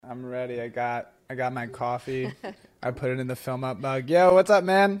I'm ready. I got my coffee. I put it in the film up mug. Yo, what's up,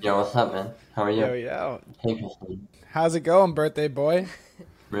 man? Yo, what's up, man? How are you? Yo. Hey, Christine. How's it going, birthday boy?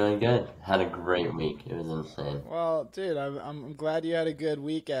 Really good. Had a great week. It was insane. Well, dude, I'm glad you had a good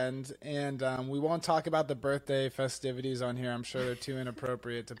weekend, and we won't talk about the birthday festivities on here. I'm sure they're too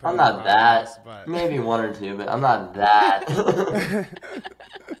inappropriate to put I'm on not the podcast, that. but Maybe one or two, but I'm not that.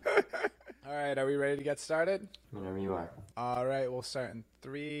 all right, are we ready to get started? Whenever you are. All right, we'll start in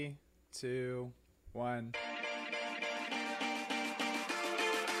 3, 2, 1.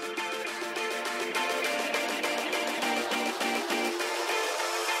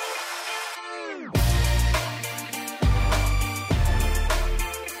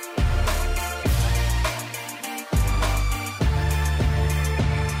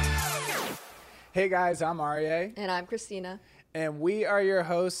 Hey guys, I'm Aryeh. And I'm Christina. And we are your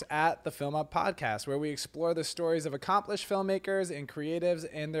hosts at the Film Up Podcast, where we explore the stories of accomplished filmmakers and creatives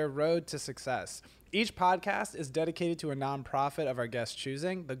and their road to success. Each podcast is dedicated to a nonprofit of our guests'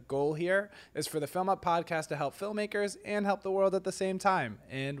 choosing. The goal here is for the Film Up Podcast to help filmmakers and help the world at the same time.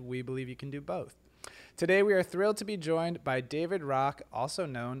 And we believe you can do both. Today, we are thrilled to be joined by David Rock, also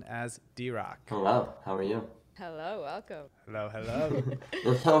known as D-Rock. Hello. How are you? Hello, welcome. Hello.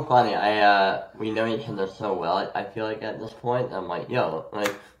 It's so funny. We know each other so well. I feel like at this point, I'm like, yo,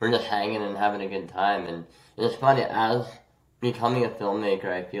 like we're just hanging and having a good time. And it's funny, as becoming a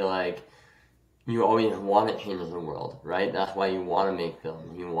filmmaker, I feel like you always want to change the world, right? That's why you want to make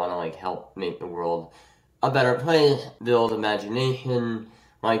films. You want to like help make the world a better place, build imagination.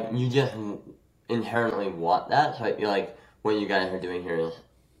 Like you just inherently want that. So I feel like what you guys are doing here is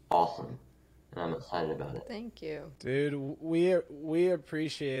awesome. And I'm excited about it. Thank you. Dude, we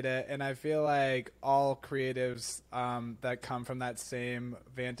appreciate it, and I feel like all creatives that come from that same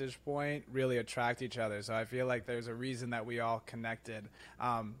vantage point really attract each other. So I feel like there's a reason that we all connected,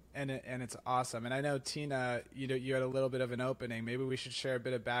 and it's awesome. And I know, Tina, you had a little bit of an opening. Maybe we should share a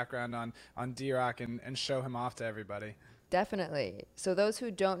bit of background on D-Rock and show him off to everybody. Definitely. So those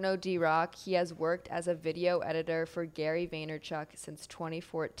who don't know D-Rock, he has worked as a video editor for Gary Vaynerchuk since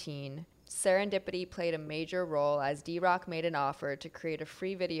 2014. Serendipity played a major role as D-Rock made an offer to create a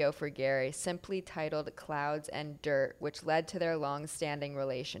free video for Gary simply titled Clouds and Dirt, which led to their long-standing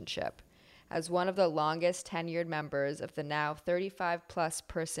relationship. As one of the longest tenured members of the now 35-plus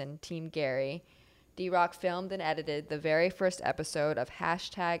person Team Gary, D-Rock filmed and edited the very first episode of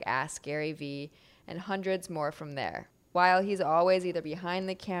 #AskGaryV and hundreds more from there. While he's always either behind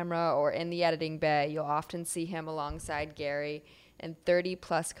the camera or in the editing bay, you'll often see him alongside Gary in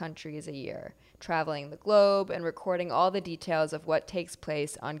 30-plus countries a year, traveling the globe and recording all the details of what takes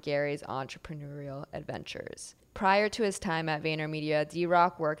place on Gary's entrepreneurial adventures. Prior to his time at VaynerMedia,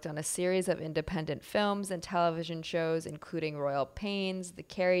 D-Rock worked on a series of independent films and television shows, including Royal Pains, The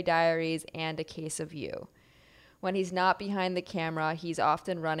Carrie Diaries, and A Case of You. When he's not behind the camera, he's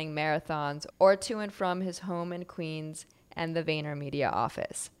often running marathons or to and from his home in Queens and the VaynerMedia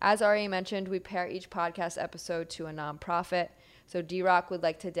office. As already mentioned, we pair each podcast episode to a nonprofit. So D-Rock would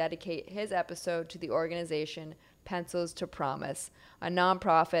like to dedicate his episode to the organization Pencils to Promise, a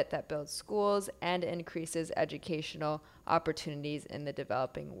nonprofit that builds schools and increases educational opportunities in the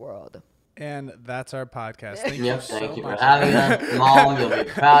developing world. And that's our podcast. Thank you so Thank you much. for having us. Mom, you'll be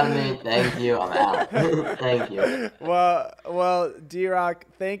proud of me. Thank you. I'm out. Thank you. Well, D-Rock,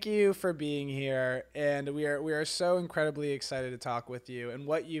 thank you for being here, and we are so incredibly excited to talk with you. And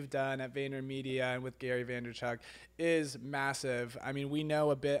what you've done at VaynerMedia and with Gary Vaynerchuk is massive. I mean, we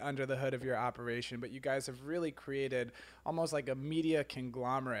know a bit under the hood of your operation, but you guys have really created almost like a media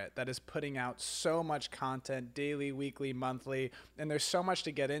conglomerate that is putting out so much content daily, weekly, monthly, and there's so much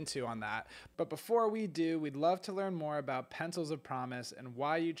to get into on that. But before we do, we'd love to learn more about Pencils of Promise and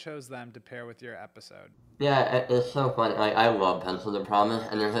why you chose them to pair with your episode. Yeah, it's so funny. Like, I love Pencils of Promise,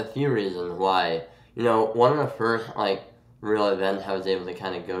 and there's a few reasons why. One of the first, real events I was able to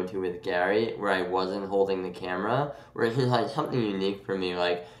kind of go to with Gary, where I wasn't holding the camera, where it's just, something unique for me.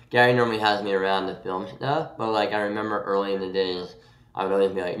 Gary normally has me around to film stuff, but, I remember early in the days, I would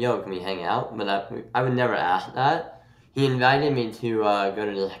always be like, yo, can we hang out? But I would never ask that. He invited me to go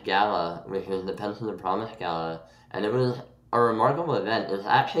to this gala, which was the Pencils of Promise Gala, and it was a remarkable event. It's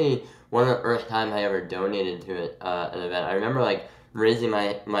actually one of the first times I ever donated to an event. I remember, raising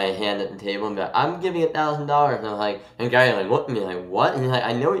my hand at the table and be like, I'm giving $1,000. And I was like, and Gary looked at me like, what? And he's like,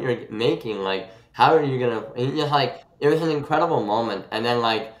 I know what you're making. How are you gonna? And just it was an incredible moment. And then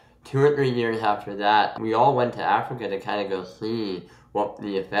 2 or 3 years after that, we all went to Africa to kind of go see what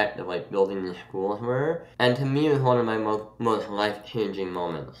the effect of building these schools were. And to me, it was one of my most life-changing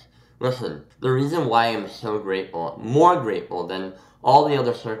moments. Listen, the reason why I'm so grateful, more grateful than all the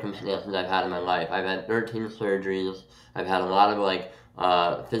other circumstances I've had in my life. I've had 13 surgeries. I've had a lot of like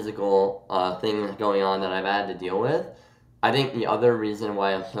physical things going on that I've had to deal with. I think the other reason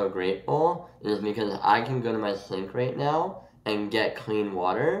why I'm so grateful is because I can go to my sink right now and get clean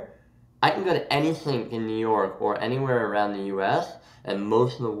water. I can go to any sink in New York or anywhere around the US and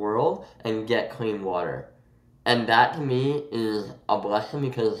most of the world and get clean water. And that to me is a blessing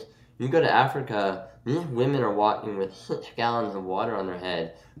because you go to Africa, these women are walking with 6 gallons of water on their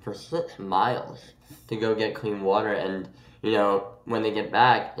head for 6 miles to go get clean water. And, you know, when they get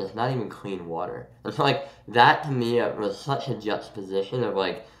back, it's not even clean water. And so, like, that to me was such a juxtaposition of,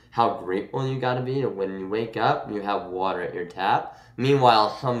 like, how grateful you gotta be to when you wake up, you have water at your tap.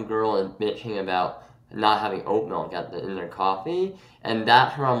 Meanwhile, some girl is bitching about not having oat milk in their coffee. And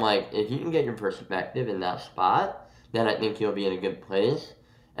that's where I'm like, if you can get your perspective in that spot, then I think you'll be in a good place.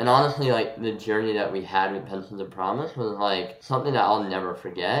 And honestly, like, the journey that we had with Pencils of Promise was, like, something that I'll never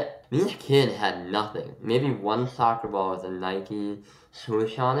forget. These kids had nothing. Maybe one soccer ball with a Nike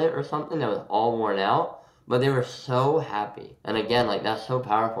swoosh on it or something that was all worn out. But they were so happy. And again, like, that's so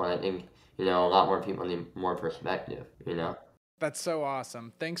powerful. And I think, you know, a lot more people need more perspective, you know? That's so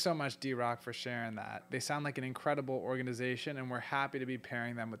awesome. Thanks so much, D-Rock, for sharing that. They sound like an incredible organization, and we're happy to be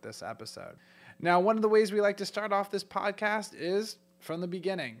pairing them with this episode. Now, one of the ways we like to start off this podcast is from the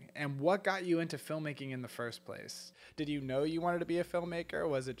beginning. And what got you into filmmaking in the first place? Did you know you wanted to be a filmmaker?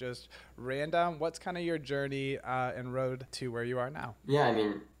 Was it just random? What's kind of your journey and road to where you are now? Yeah, I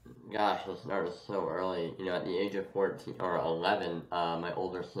mean, gosh, it started so early. You know, at the age of 14 or 11, my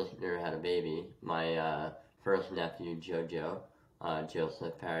older sister had a baby. My first nephew, Jojo,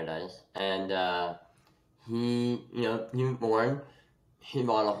 Joseph Paradise, and he was born. He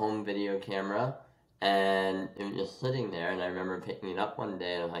bought a home video camera, and it was just sitting there. And I remember picking it up one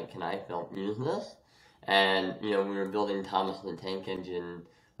day, and I'm like, "Can I use this?" And you know, we were building Thomas the Tank Engine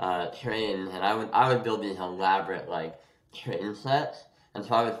train, and I would build these elaborate like train sets, and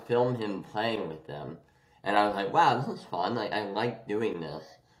so I would film him playing with them, and I was like, "Wow, this is fun! Like, I like doing this."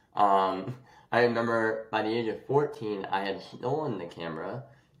 I remember by the age of 14, I had stolen the camera,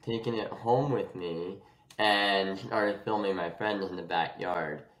 taken it home with me, and started filming my friends in the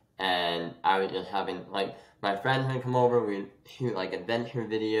backyard. And I was just having, like, my friends would come over, we'd shoot, like, adventure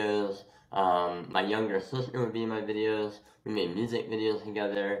videos. My younger sister would be in my videos. We made music videos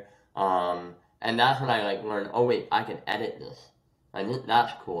together. And that's when I, like, learned, oh, wait, I can edit this. And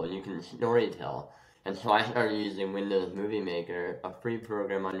that's cool, and you can storytell. And so I started using Windows Movie Maker, a free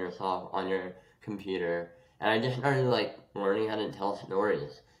program on your computer, and I just started like learning how to tell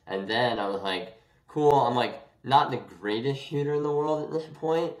stories. And then I was like, cool, I'm like not the greatest shooter in the world at this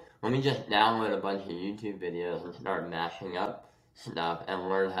point. Let me just download a bunch of YouTube videos and start mashing up stuff and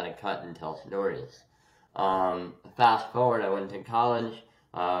learn how to cut and tell stories. Fast forward, I went to college.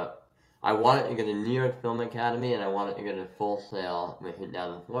 I wanted to go to New York Film Academy, and I wanted to go to Full Sail, which is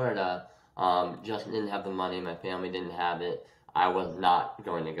down in Florida. Just didn't have the money, my family didn't have it. I was not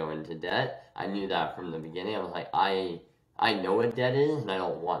going to go into debt. I knew that from the beginning. I was like, I know what debt is, and I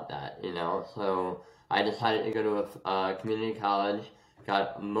don't want that, you know? So I decided to go to a community college,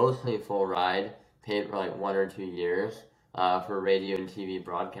 got mostly full ride, paid for like 1 or 2 years for radio and TV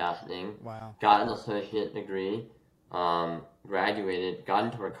broadcasting. Wow. Got an associate degree, graduated, got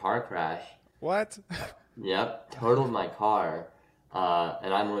into a car crash. What? Yep, totaled my car.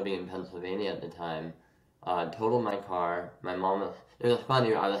 And I'm living in Pennsylvania at the time. Totaled my car. My mom it was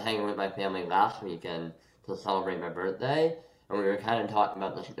funny, I was hanging with my family last weekend to celebrate my birthday, and we were kind of talking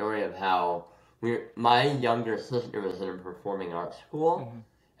about the story of how my younger sister was in a performing arts school,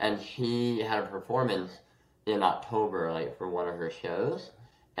 and she had a performance in October, like, for one of her shows,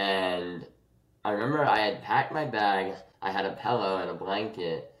 and I remember I had packed my bags, I had a pillow and a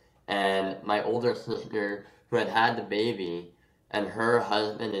blanket, and my older sister, who had the baby, and her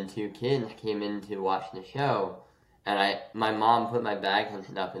husband and 2 kids came in to watch the show, and my mom put my bags and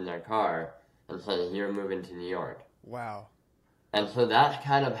stuff in their car and said, "You're moving to New York." Wow. And so that's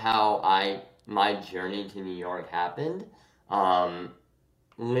kind of how my journey to New York happened.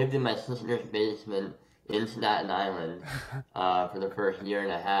 Lived in my sister's basement in Staten Island for the first year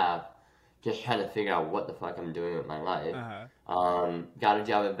and a half, just trying to figure out what the fuck I'm doing with my life. Got a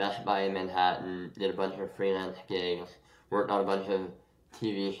job at Best Buy in Manhattan, did a bunch of freelance gigs, worked on a bunch of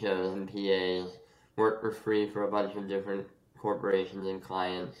TV shows and PAs, worked for free for a bunch of different corporations and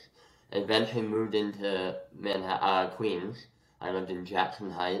clients. Eventually moved into Queens. I lived in Jackson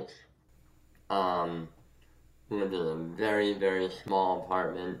Heights. Lived in a very, very small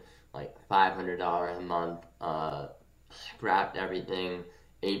apartment, like $500 a month. Scrapped everything,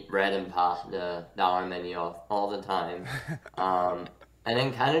 ate bread and pasta, dollar menu all the time. And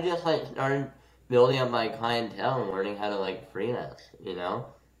then kind of just like started building up my clientele and learning how to like freelance, you know,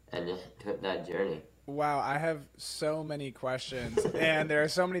 and just took that journey. Wow, I have so many questions, and there are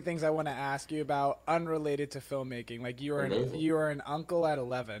so many things I want to ask you about unrelated to filmmaking. Like you were an uncle at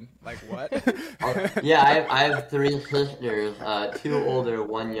 11. Like what? Yeah, I have three sisters, two older,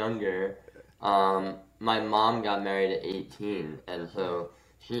 one younger. My mom got married at 18, and so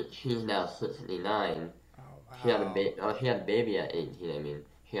she's now 69. Oh, wow. She had a baby at 18. I mean,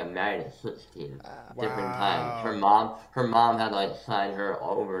 she got married at 16. Different Wow. times. Her mom had like signed her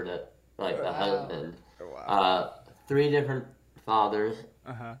over to like the husband. Wow. Three different fathers,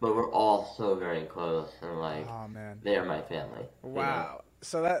 Uh-huh. but we're all so very close, and like Oh man. they are my family. You know? Wow.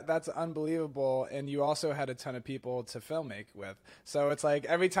 So that's unbelievable, and you also had a ton of people to filmmake with. So it's like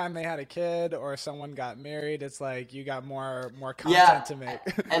every time they had a kid or someone got married, it's like you got more content to make.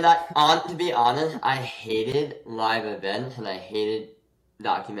 And to be honest, I hated live events and I hated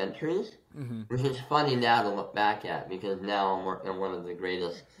documentaries, which is funny now to look back at because now I'm working on one of the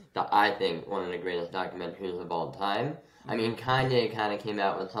greatest documentaries of all time. I mean, Kanye kind of came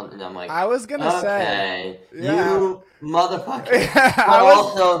out with something. I'm like, I was gonna say, yeah. You motherfucker. Yeah, but I was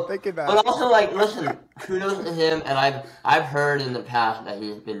also, thinking that. But also, like, listen, kudos to him. And I've heard in the past that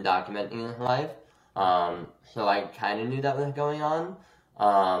he's been documenting his life. So I kind of knew that was going on.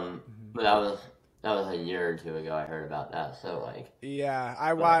 But that was a year or two ago. I heard about that. So like, yeah,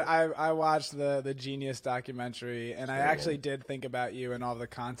 I watched the Genius documentary, and I actually did think about you and all the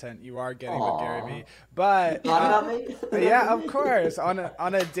content you are getting with Gary Vee. But thought about me? yeah, of course, on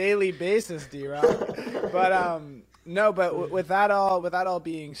a daily basis, D-Rock. But no, but with that all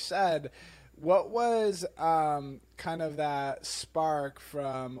being said, what was kind of that spark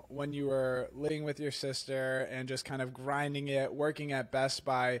from when you were living with your sister and just kind of grinding it, working at Best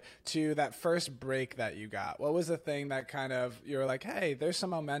Buy, to that first break that you got? What was the thing that kind of, you were like, hey, there's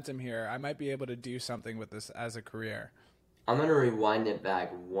some momentum here. I might be able to do something with this as a career. I'm going to rewind it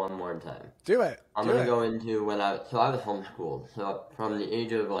back one more time. Do it. I'm going to go into I was homeschooled. So from the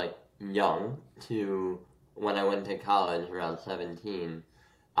age of like young to when I went to college around 17,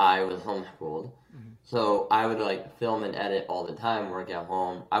 I was homeschooled. So I would like film and edit all the time, work at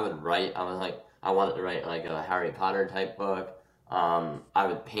home. I would write. I wanted to write like a Harry Potter type book. I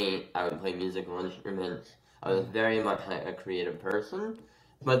would paint. I would play musical instruments. I was very much like a creative person.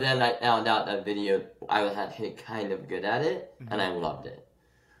 But then I found out that I was actually kind of good at it, and I loved it.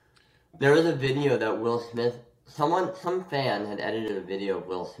 There was a video that Will Smith, some fan had edited a video of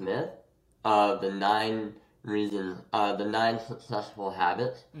Will Smith of the 9 successful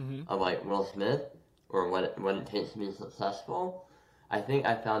habits of like Will Smith, or what it takes to be successful. I think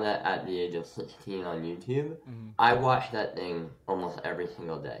I found that at the age of 16 on YouTube. I watched that thing almost every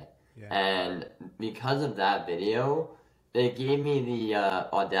single day. Yeah. And because of that video, it gave me the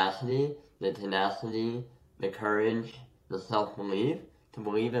audacity, the tenacity, the courage, the self-belief to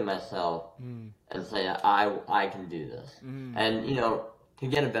believe in myself and say, I can do this. And, you know, to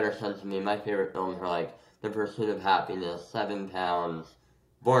get a better sense of me, my favorite films are like The Pursuit of Happiness, 7 Pounds,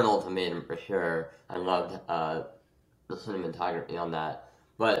 Born Ultimatum for sure. I loved the cinematography on that.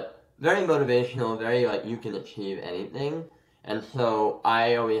 But very motivational, very like you can achieve anything. And so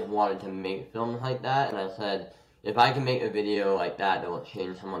I always wanted to make films like that, and I said, if I can make a video like that will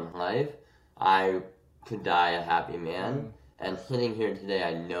change someone's life, I could die a happy man. And sitting here today,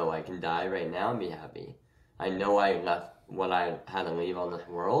 I know I can die right now and be happy. I know I left what I had to leave on this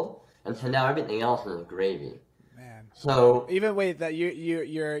world, and so now everything else is gravy. Man. So even wait, that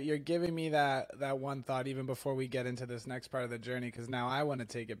you're giving me that one thought even before we get into this next part of the journey, because now I want to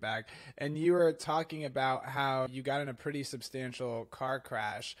take it back. And you were talking about how you got in a pretty substantial car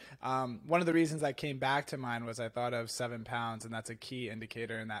crash. One of the reasons that came back to mind was I thought of 7 Pounds, and that's a key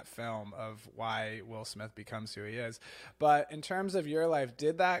indicator in that film of why Will Smith becomes who he is. But in terms of your life,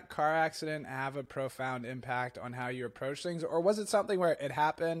 did that car accident have a profound impact on how you approach things, or was it something where it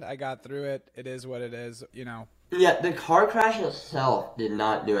happened, I got through it, it is what it is, you know? Yeah, the car crash itself did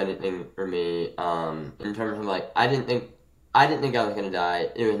not do anything for me. In terms of like, I didn't think I was gonna die.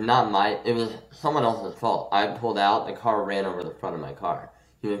 It was someone else's fault. I pulled out, the car ran over the front of my car.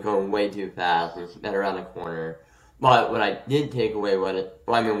 He was going way too fast and sped around a corner. But what I did take away,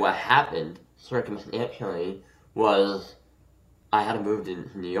 what happened circumstantially was I had to move to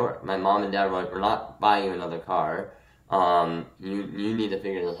New York. My mom and dad were like, we're not buying you another car. You need to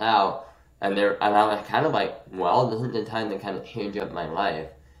figure this out. And I was kind of like, well, this is the time to kind of change up my life.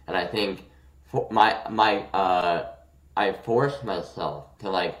 And I think I forced myself to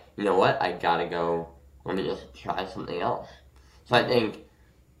like, you know what, I gotta go, let me just try something else. So I think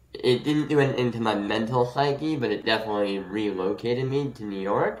it didn't do anything to my mental psyche, but it definitely relocated me to New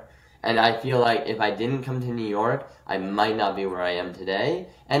York. And I feel like if I didn't come to New York, I might not be where I am today.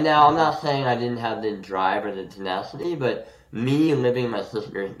 And now I'm not saying I didn't have the drive or the tenacity, but me living in my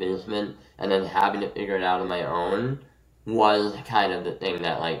sister's basement and then having to figure it out on my own was kind of the thing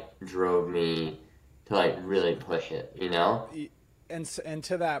that like drove me to like really push it, you know? And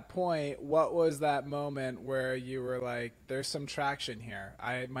to that point, what was that moment where you were like, "There's some traction here.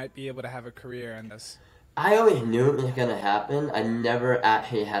 I might be able to have a career in this." I always knew it was gonna happen. I never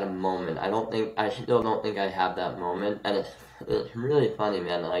actually had a moment. I still don't think I have that moment. And it's really funny,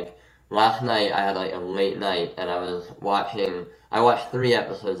 man. Like, last night I had like a late night and I watched 3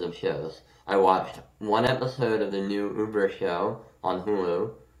 episodes of shows. I watched one episode of the new Uber show on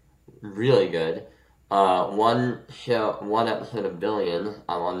Hulu, really good. One episode of Billions,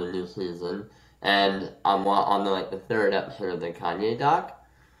 I'm on the new season, and I'm on the 3rd episode of the Kanye doc.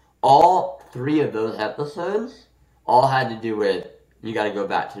 All 3 of those episodes all had to do with you got to go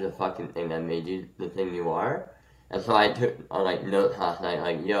back to the fucking thing that made you the thing you are. And so I took like notes last night,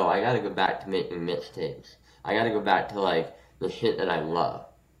 like, yo, I got to go back to making mixtapes. I got to go back to like the shit that I love,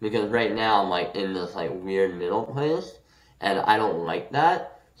 because right now I'm like in this like weird middle place, and I don't like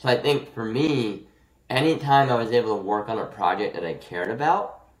that. So I think for me, anytime I was able to work on a project that I cared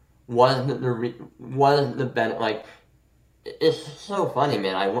about wasn't the benefit. Like, it's so funny,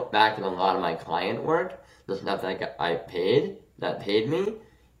 man. I look back at a lot of my client work, the stuff that paid me.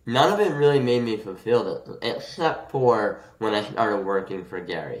 None of it really made me fulfilled, except for when I started working for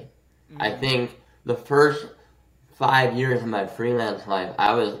Gary. Mm-hmm. I think the first 5 years of my freelance life,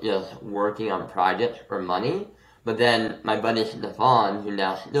 I was just working on projects for money. But then my buddy Stefan, who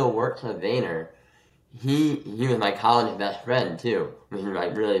now still works at Vayner, he was my college best friend too, which is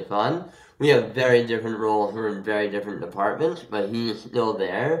like really fun. We have very different roles, we're in very different departments, but he's still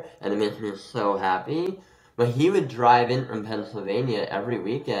there, and it makes me so happy. But he would drive in from Pennsylvania every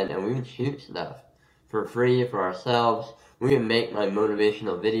weekend, and we would shoot stuff for free for ourselves. We would make like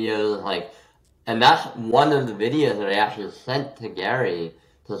motivational videos, like, and that's one of the videos that I actually sent to Gary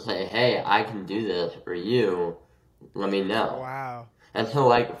to say, hey, I can do this for you, let me know. Wow. And so,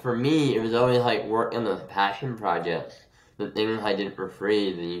 like, for me, it was always like work on those passion projects, the things I did for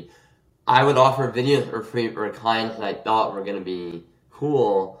free. I would offer videos for free for clients that I thought were going to be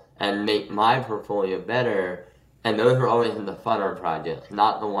cool and make my portfolio better. And those were always in the funner projects,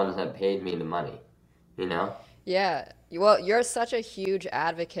 not the ones that paid me the money, you know? Yeah. Well, you're such a huge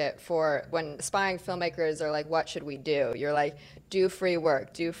advocate for when aspiring filmmakers are like, what should we do? You're like, do free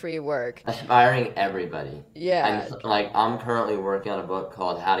work, do free work. Aspiring everybody. Yeah. And like, I'm currently working on a book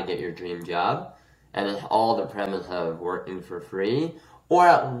called How to Get Your Dream Job. And it's all the premise of working for free, or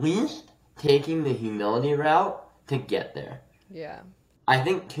at least taking the humility route to get there. Yeah. I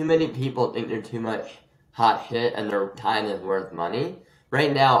think too many people think they're too much hot shit and their time is worth money.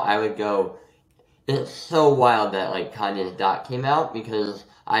 Right now, I would go, it's so wild that like Kanye's doc came out, because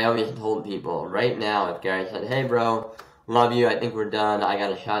I always told people, right now, if Gary said, hey bro, love you, I think we're done, I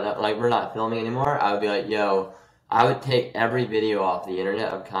got a shot up, like we're not filming anymore, I would be like, yo, I would take every video off the internet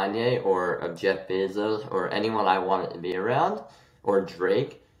of Kanye or of Jeff Bezos or anyone I wanted to be around, or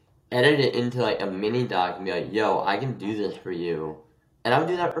Drake, edit it into like a mini doc and be like, yo, I can do this for you. And I would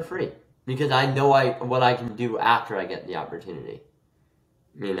do that for free, because I know what I can do after I get the opportunity.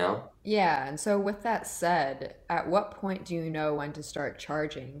 You know? Yeah, and so with that said, at what point do you know when to start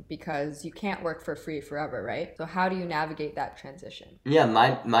charging? Because you can't work for free forever, right? So how do you navigate that transition? Yeah,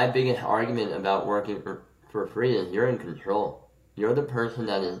 my biggest argument about working for free is you're in control. You're the person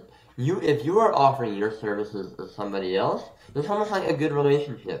that is... If you are offering your services to somebody else, it's almost like a good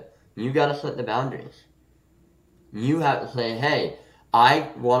relationship. You gotta set the boundaries. You have to say, hey, I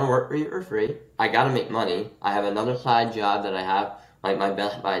want to work for you for free. I gotta make money. I have another side job that I have, like my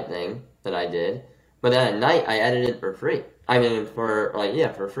Best Buy thing that I did. But then at night, I edited for free. I mean,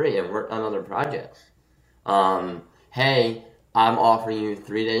 for free, and worked on other projects. Hey, I'm offering you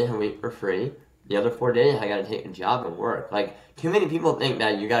 3 days a week for free. The other 4 days, I gotta take a job and work. Like, too many people think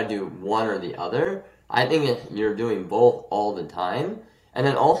that you gotta do one or the other. I think you're doing both all the time. And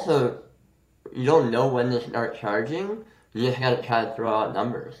then also, you don't know when to start charging. You just gotta try to throw out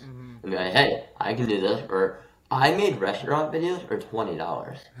numbers. Mm-hmm. And be like, hey, I can do this. Or, I made restaurant videos for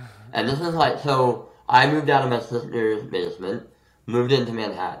 $20. And this is like, so I moved out of my sister's basement, moved into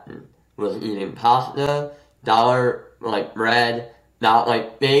Manhattan, was eating pasta, bread,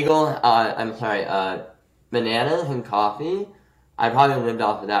 bananas and coffee. I probably lived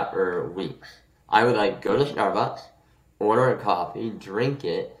off of that for weeks. I would like go to Starbucks, order a coffee, drink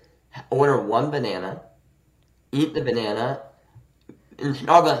it, order one banana, eat the banana, in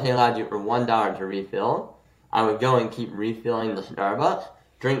Starbucks they allowed you for $1 to refill. I would go and keep refilling the Starbucks,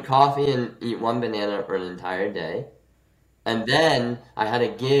 drink coffee, and eat one banana for an entire day. And then I had a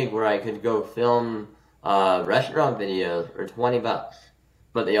gig where I could go film restaurant videos for $20,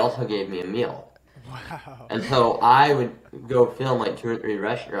 but they also gave me a meal. Wow. And so I would go film like 2 or 3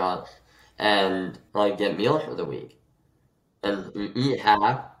 restaurants and like get meals for the week. And you eat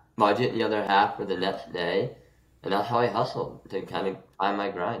half, budget the other half for the next day. And that's how I hustled to kind of find my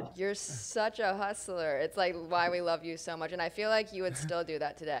grind. You're such a hustler. It's like why we love you so much. And I feel like you would still do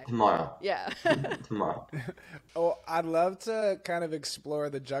that today. Tomorrow. Yeah. Tomorrow. Oh, I'd love to kind of explore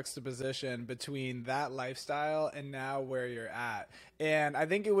the juxtaposition between that lifestyle and now where you're at. And I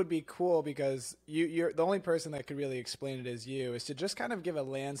think it would be cool because you're the only person that could really explain it is you, is to just kind of give a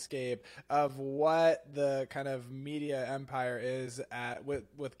landscape of what the kind of media empire is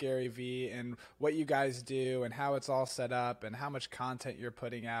with Gary Vee and what you guys do and how it's all set up and how much content you're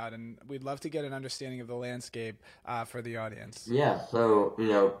putting out. And we'd love to get an understanding of the landscape for the audience. Yeah, so,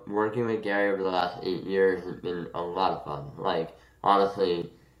 working with Gary over the last 8 years has been a lot of fun. Like,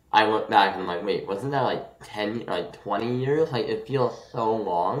 honestly, I look back and I'm like, wait, wasn't that like 20 years? Like, it feels so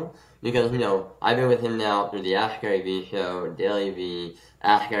long. Because, I've been with him now through the Ask Gary Vee show, Daily Vee,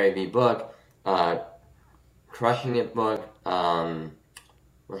 Ask Gary Vee book, Crushing It book,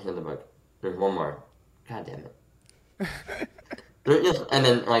 what's the other book? There's one more. God damn it. And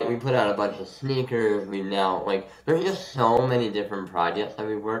then, we put out a bunch of sneakers. We've now, there's just so many different projects that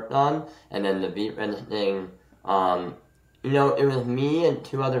we worked on. And then the Beat Rent thing, it was me and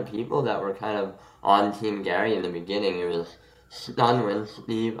 2 other people that were kind of on Team Gary in the beginning. It was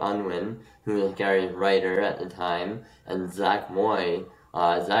Steve Unwin, who was Gary's writer at the time, and Zach Moy.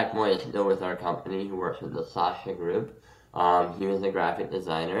 Zach Moy is still with our company, who works with the Sasha Group. He was a graphic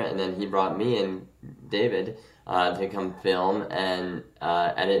designer, and then he brought me and David to come film and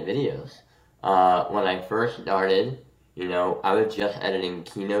edit videos. When I first started, I was just editing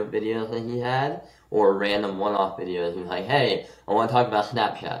keynote videos that he had, or random one-off videos. He was like, hey, I want to talk about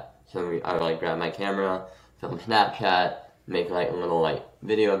Snapchat. So I would grab my camera, film Snapchat, make a little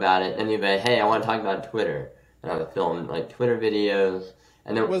video about it. Then he'd be like, hey, I want to talk about Twitter. And I would film Twitter videos.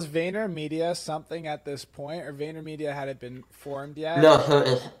 And then, was VaynerMedia something at this point, or VaynerMedia hadn't been formed yet? No, so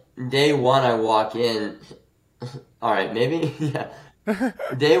it's day one I walk in. All right, maybe, yeah.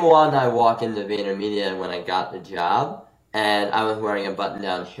 Day one I walk into VaynerMedia when I got the job, and I was wearing a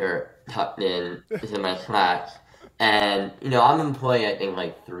button-down shirt tucked in my slacks. And, I'm employee, I think,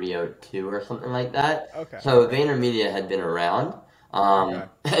 302 or something like that. Okay. So VaynerMedia had been around.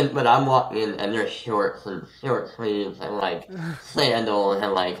 But I'm walking in, and there's shorts and short sleeves and, sandals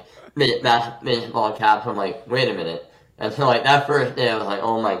and, baseball caps. I'm like, wait a minute. And so, that first day, I was like,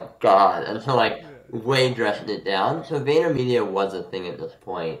 oh, my God. And so, way dressed it down. So VaynerMedia was a thing at this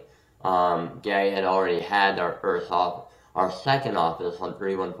point. Gary had already had our second office on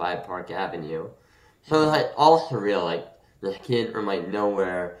 315 Park Avenue. So it was all surreal, this kid from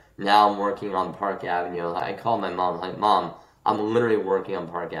nowhere. Now I'm working on Park Avenue. I called my mom, Mom, I'm literally working on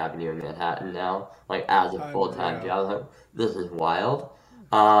Park Avenue in Manhattan now, as a full-time job. This is wild.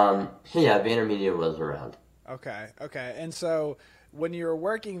 So yeah, VaynerMedia was around. Okay. And so when you were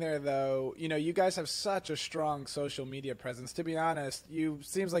working there, though, you guys have such a strong social media presence. To be honest,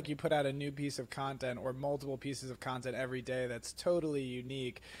 seems like you put out a new piece of content or multiple pieces of content every day that's totally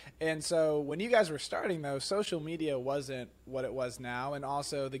unique. And so when you guys were starting, though, social media wasn't what it was now, and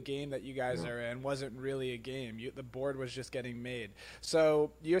also the game that you guys are in wasn't really a game. The board was just getting made.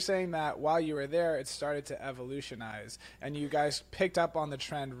 So you're saying that while you were there, it started to evolutionize, and you guys picked up on the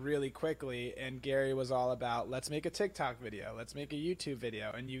trend really quickly, and Gary was all about, let's make a TikTok video, let's make a YouTube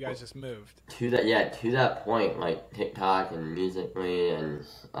video, and you guys just moved. To that point, TikTok and Musical.ly and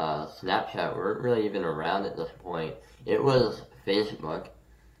Snapchat weren't really even around at this point. It was Facebook,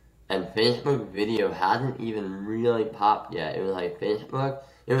 and Facebook video hadn't even really popped yet. It was Facebook.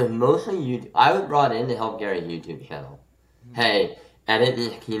 It was mostly YouTube. I was brought in to help Gary's YouTube channel. Mm-hmm. Hey, edit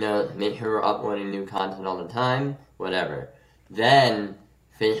these keynotes, make sure we're uploading new content all the time, whatever. Then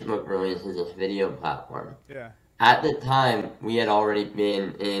Facebook releases this video platform. Yeah. At the time, we had already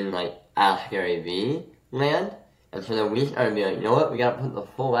been in Ask Gary Vee land, and so then we started being you know what, we gotta put the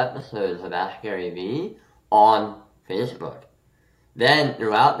full episodes of Ask Gary Vee on Facebook. Then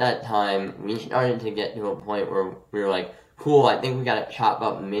throughout that time, we started to get to a point where we were cool, I think we gotta chop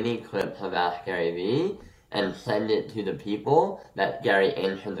up mini clips of Ask Gary Vee and send it to the people that Gary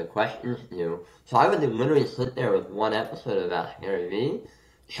answered the questions to. So I would literally sit there with one episode of Ask Gary Vee,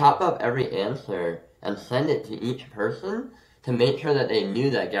 chop up every answer, and send it to each person to make sure that they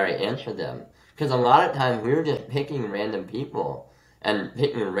knew that Gary answered them. Because a lot of times we were just picking random people. and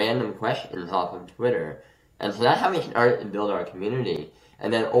picking random questions off of Twitter. And so that's how we started to build our community.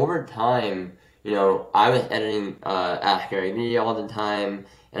 And then over time, I was editing Ask Gary Vee all the time,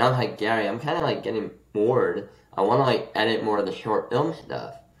 and I was like, Gary, I'm kind of like getting bored. I want to like edit more of the short film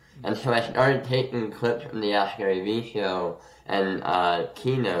stuff. And so I started taking clips from the Ask Gary Vee show and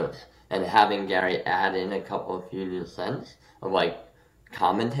keynotes and having Gary add in a couple of few new cents of like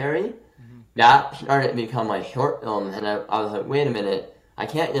commentary. That started to become my short films, and I was like, wait a minute, I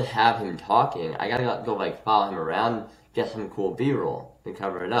can't just have him talking. I gotta go like follow him around, get some cool B-roll to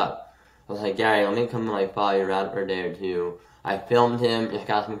cover it up. I was like, Gary, let me come and like follow you around for a day or two. I filmed him, just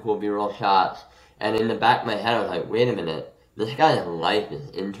got some cool B-roll shots, and in the back of my head I was like, wait a minute, this guy's life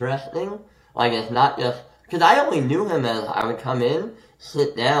is interesting. Like, it's not just, because I only knew him as I would come in,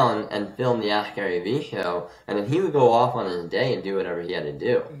 sit down, and film the Ask Gary Vee show, and then he would go off on his day and do whatever he had to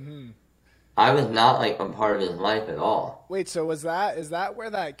do. I was not like a part of his life at all. Wait, so is that where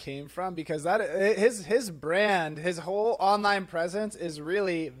that came from? Because that his brand, his whole online presence is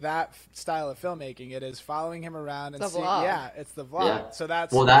really that style of filmmaking. It is following him around and seeing, it's the vlog. Yeah. So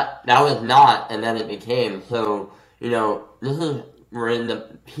that's that was not, and then it became. So we're in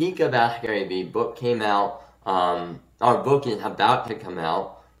the peak of Ask Gary Vee. Book came out. Our book is about to come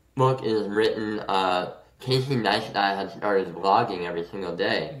out. Book is written. Casey Neistat had started vlogging every single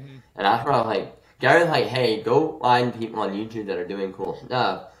day. And after I was like, Gary was like, hey, go find people on YouTube that are doing cool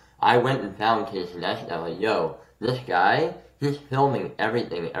stuff. I went and found Casey Neistat. I was like, yo, this guy, he's filming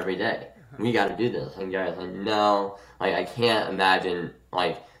everything every day. We gotta do this. And Gary's like, no, like, I can't imagine,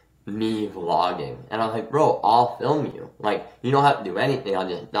 like, me vlogging. And I was like, bro, I'll film you. Like, you don't have to do anything, I'll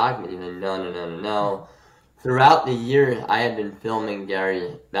just document you. And no. Throughout the years, I had been filming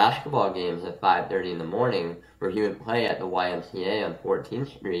Gary's basketball games at 5:30 in the morning, where he would play at the YMCA on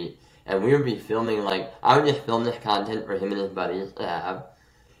 14th Street, and we would be filming, like, I would just film this content for him and his buddies to have,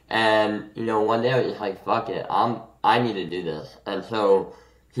 and, one day I was just like, fuck it, I need to do this, and so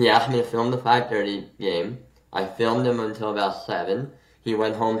he asked me to film the 5:30 game. I filmed him until about 7, he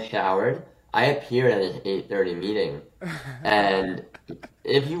went home, showered, I appeared at his 8:30 meeting, and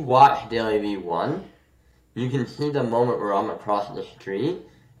if you watch Daily V1, you can see the moment where I'm across the street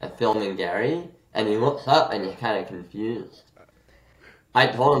and filming Gary, and he looks up and he's kind of confused. I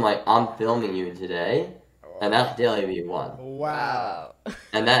told him, like, I'm filming you today, and that's Daily V1. Wow.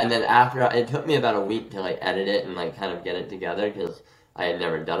 And then after, it took me about a week to, like, edit it and, like, kind of get it together, because I had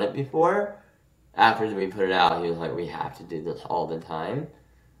never done it before. After we put it out, he was like, we have to do this all the time.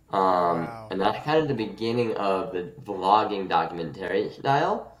 And that's kind of the beginning of the vlogging documentary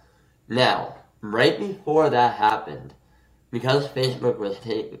style. Now, right before that happened, because Facebook was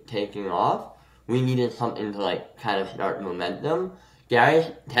taking off, we needed something to like kind of start momentum. Gary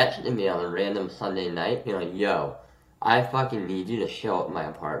texted me on a random Sunday night, being like, yo, I fucking need you to show up at my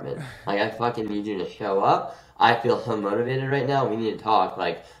apartment. Like, I fucking need you to show up. I feel so motivated right now. We need to talk.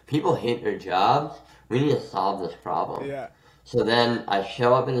 Like, people hate their jobs. We need to solve this problem. Yeah. So then I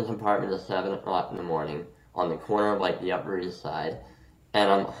show up in his apartment at 7 o'clock in the morning on the corner of like the Upper East Side, and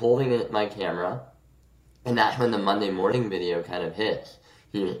I'm holding my camera, and that's when the Monday morning video kind of hits.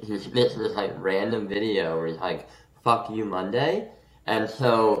 He spits this like random video where he's like, fuck you Monday, and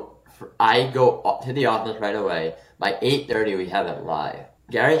so I go up to the office right away. By 8:30 we have it live.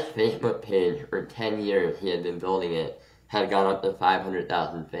 Gary's Facebook page, for 10 years he had been building it, had gone up to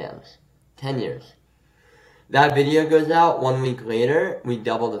 500,000 fans. 10 years. That video goes out 1 week later, we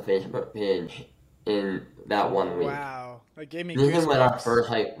double the Facebook page in that 1 week. Wow. That gave me This is when our goosebumps. first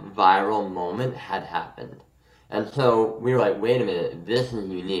like viral moment had happened. And so we were like, wait a minute, this is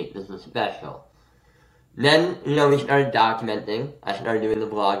unique, this is special. Then, we started documenting. I started doing the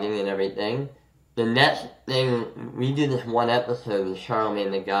vlogging and everything. The next thing, we did this one episode with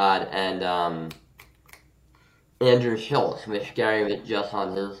Charlemagne the God and Andrew Schultz, which Gary was just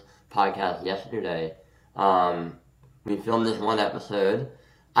on his podcast yesterday. We filmed this one episode.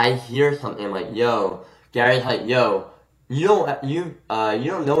 I hear something like, yo, Gary's like, yo, you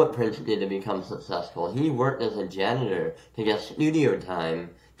don't know what Prince did to become successful. He worked as a janitor to get studio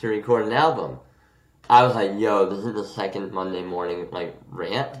time to record an album. I was like, yo, this is the second Monday morning, like,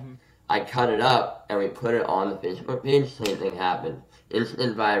 rant. Mm-hmm. I cut it up, and we put it on the Facebook page, same thing happened.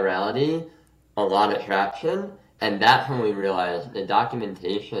 Instant virality, a lot of traction, and that's when we realized the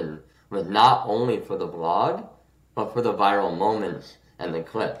documentation was not only for the vlog, but for the viral moments and the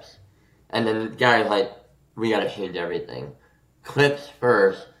clips. And then Gary's like, we gotta change everything. Clips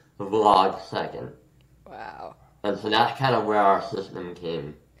first, vlog second. Wow. And so that's kind of where our system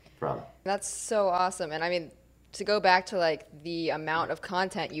came from. That's so awesome. And I mean, to go back to like the amount of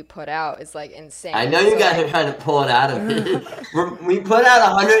content you put out is like insane. I know you So, guys like, are trying to pull it out of me. We put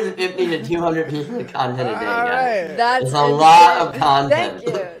out 150 to 200 pieces of content a day, All guys. right. that's It's a lot of insane. content. Thank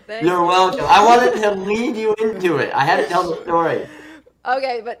you. Thank You're you. welcome. I wanted to lead you into it. I had to tell the story.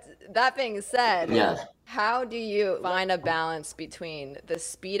 Okay, but that being said, Yes. how do you find a balance between the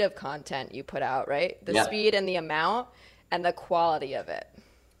speed of content you put out, right? The Yeah. speed and the amount, and the quality of it.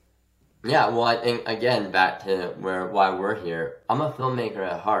 Yeah, well, I think, again, back to why we're here. I'm a filmmaker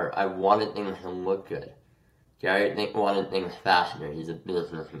at heart. I wanted things to look good. Gary wanted things faster. He's a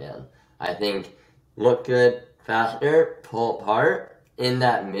businessman. I think look good, faster, pull apart. In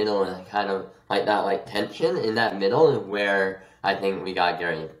that middle is kind of like that, like tension. In that middle is where I think we got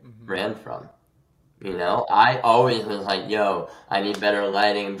Gary's brand from. You know, I always was like, yo, I need better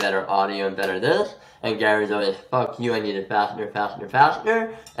lighting, better audio, and better this. And Gary's always, fuck you, I need it faster, faster,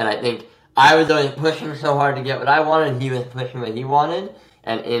 faster. And I think I was always pushing so hard to get what I wanted, he was pushing what he wanted.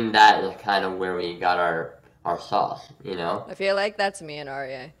 And in that is kind of where we got our sauce, you know? I feel like that's me and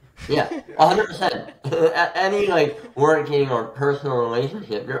Arya. Yeah, 100%. Any, like, working or personal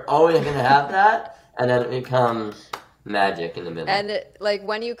relationship, you're always going to have that. And then it becomes magic in the middle. And like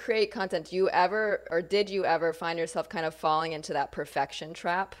when you create content, do you ever or did you ever find yourself kind of falling into that perfection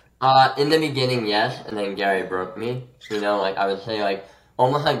trap? In the beginning, yes, and then Gary broke me. You know, like I would say, like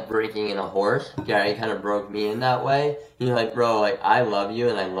almost like breaking in a horse. Gary kind of broke me in that way. He's like, bro, like I love you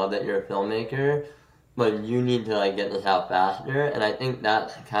and I love that you're a filmmaker, but you need to like get this out faster. And I think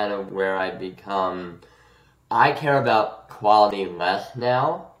that's kind of where I care about quality less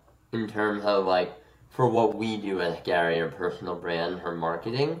now in terms of like for what we do as Gary or personal brand or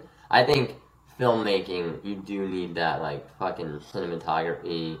marketing. I think filmmaking, you do need that like fucking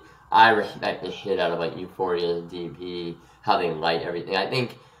cinematography. I respect the shit out of like Euphoria's DP, how they light everything. I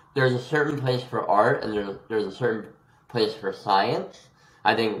think there's a certain place for art and there's a certain place for science.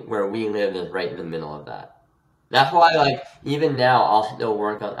 I think where we live is right in the middle of that. That's why, like, even now, I'll still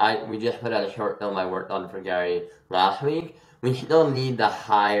work on. We just put out a short film I worked on for Gary last week. We still need the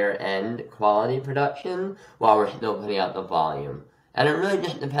higher end quality production while we're still putting out the volume. And it really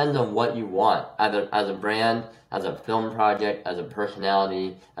just depends on what you want as a brand, as a film project, as a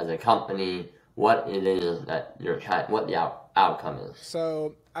personality, as a company, what it is that you're trying, what the outcome is.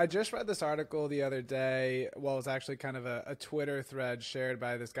 So I just read this article the other day. Well, it was actually kind of a Twitter thread shared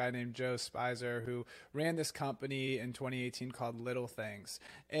by this guy named Joe Spicer, who ran this company in 2018 called Little Things.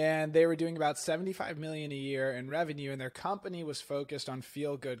 And they were doing about $75 million a year in revenue, and their company was focused on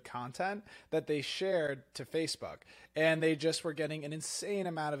feel-good content that they shared to Facebook. And they just were getting an insane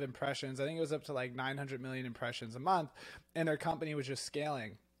amount of impressions. I think it was up to like 900 million impressions a month, and their company was just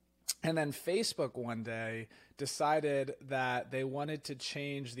scaling. And then Facebook one day decided that they wanted to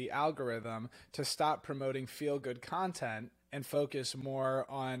change the algorithm to stop promoting feel-good content and focus more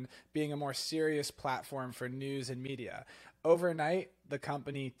on being a more serious platform for news and media. Overnight, the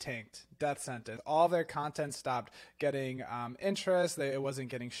company tanked, death sentence. All their content stopped getting interest. It wasn't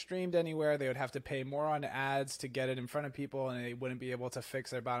getting streamed anywhere. They would have to pay more on ads to get it in front of people, and they wouldn't be able to fix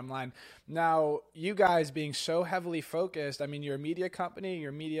their bottom line. Now, you guys being so heavily focused, I mean, you're a media company,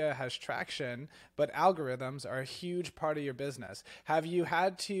 your media has traction, but algorithms are a huge part of your business. Have you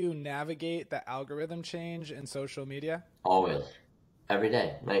had to navigate the algorithm change in social media? Always. Every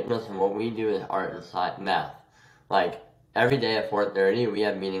day. Like, listen, what we do is art and math. Like, every day at 4:30, we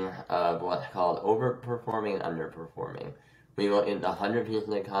have meetings of what's called overperforming and underperforming. We look at the 100 pieces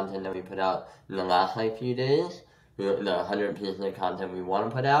of content that we put out in the last like few days. We look at the 100 pieces of content we want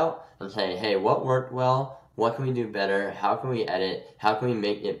to put out and say, hey, what worked well? What can we do better? How can we edit? How can we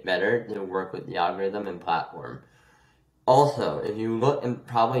make it better to work with the algorithm and platform? Also, if you look and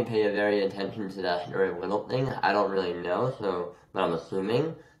probably pay a very attention to that story Little Thing, I don't really know, but I'm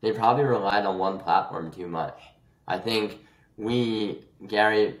assuming they probably relied on one platform too much. I think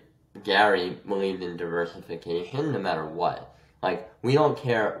Gary believed in diversification no matter what. Like, we don't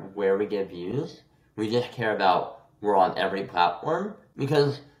care where we get views. We just care about we're on every platform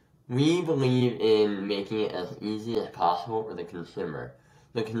because we believe in making it as easy as possible for the consumer.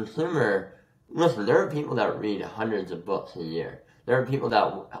 The consumer, listen, there are people that read hundreds of books a year. There are people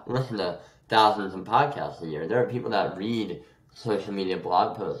that listen to thousands of podcasts a year. There are people that read social media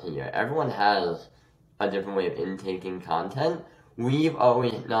blog posts a year. Everyone has a different way of intaking content. We've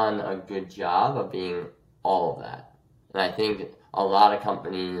always done a good job of being all of that. And I think a lot of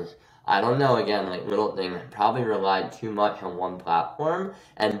companies, I don't know, again, like Little Thing, probably relied too much on one platform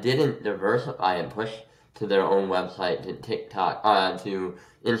and didn't diversify and push to their own website, to TikTok, to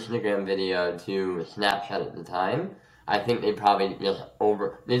Instagram video, to Snapchat at the time. I think they probably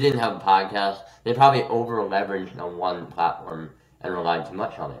they didn't have a podcast. They probably over leveraged on one platform and relied too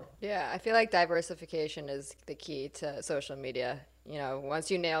much on it. Yeah, I feel like diversification is the key to social media. Once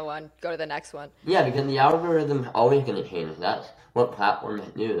you nail one, go to the next one. Yeah, because the algorithm's always going to change. That's what platforms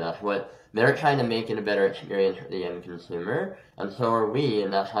do. That's what they're trying to make it a better experience for the end consumer, and so are we.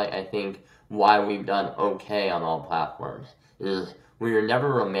 And that's I think why we've done okay on all platforms. Is we were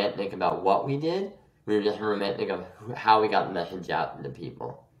never romantic about what we did. We were just romantic of how we got the message out to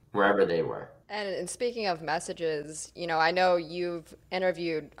people, wherever they were. And speaking of messages, I know you've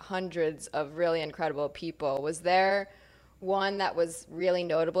interviewed hundreds of really incredible people. Was there one that was really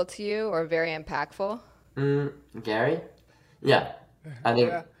notable to you or very impactful? Gary? Yeah. I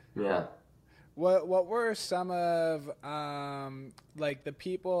think, yeah. What were some of like the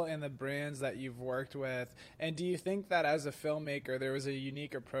people and the brands that you've worked with, and do you think that as a filmmaker there was a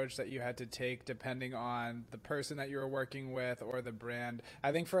unique approach that you had to take depending on the person that you were working with or the brand?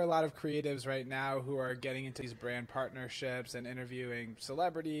 I think for a lot of creatives right now who are getting into these brand partnerships and interviewing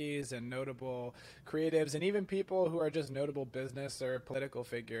celebrities and notable creatives and even people who are just notable business or political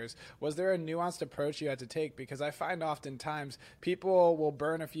figures, was there a nuanced approach you had to take? Because I find oftentimes people will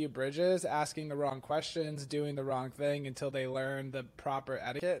burn a few bridges asking the wrong questions, doing the wrong thing until they learn the proper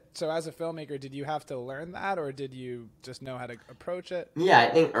etiquette. So as a filmmaker, did you have to learn that, or did you just know how to approach it? Yeah, I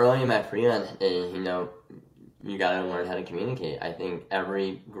think early in my freelance days, you gotta learn how to communicate. I think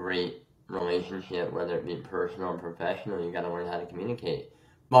every great relationship, whether it be personal or professional, you gotta learn how to communicate.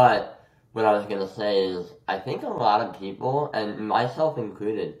 But what I was gonna say is, I think a lot of people, and myself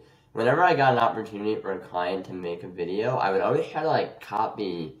included, whenever I got an opportunity for a client to make a video, I would always try to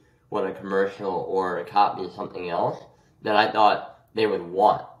copy what a commercial or copy something else that I thought they would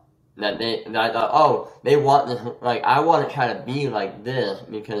want. That I thought, oh, they want this, I want to try to be like this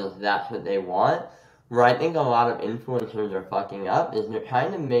because that's what they want. Where I think a lot of influencers are fucking up is they're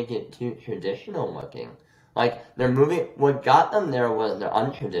trying to make it too traditional looking. They're moving, what got them there was their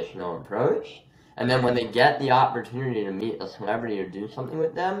untraditional approach. And then when they get the opportunity to meet a celebrity or do something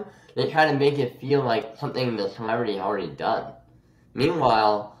with them, they try to make it feel like something the celebrity already done.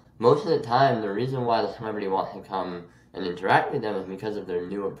 Meanwhile, most of the time, the reason why the celebrity wants to come and interact with them is because of their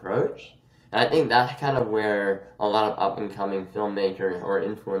new approach. And I think that's kind of where a lot of up-and-coming filmmakers or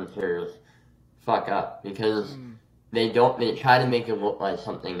influencers fuck up, because they try to make it look like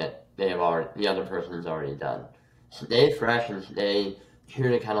something that the other person's already done. Stay fresh and stay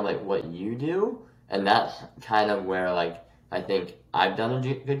true to kind of what you do, and that's kind of where I think I've done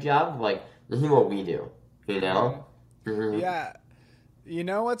a good job. This is what we do, Mm-hmm. Yeah. You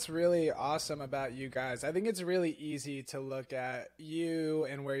know what's really awesome about you guys? I think it's really easy to look at you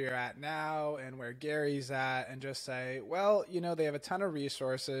and where you're at now and where Gary's at and just say, well, they have a ton of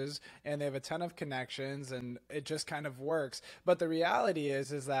resources and they have a ton of connections and it just kind of works. But the reality is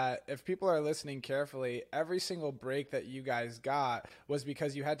that if people are listening carefully, every single break that you guys got was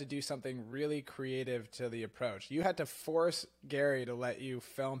because you had to do something really creative to the approach. You had to force Gary to let you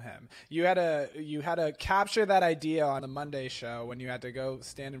film him. You had to capture that idea on the Monday show when you had to go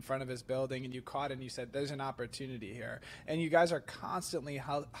stand in front of his building and you caught it and you said, there's an opportunity here. And you guys are constantly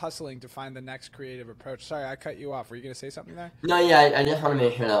hustling to find the next creative approach. Sorry, I cut you off. Were you going to say something there? No, yeah, I just want to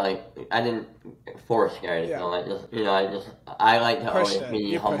make sure that I didn't force Gary to film. I like to always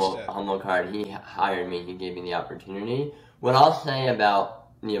be humble card. He hired me. He gave me the opportunity. What I'll say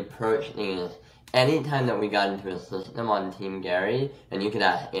about the approach thing is, anytime that we got into a system on Team Gary, and you could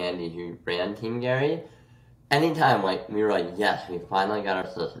ask Andy who ran Team Gary, anytime we were yes, we finally got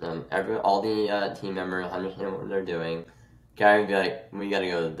our system. All the team members understand what they're doing. Gary would be we gotta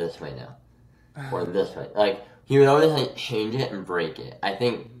go this way now, or this way. He would always change it and break it. I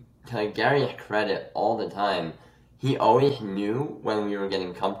think to Gary's credit, all the time, he always knew when we were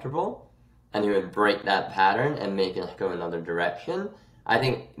getting comfortable, and he would break that pattern and make us go another direction. I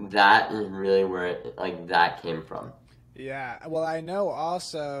think that is really where that came from. Yeah, well, I know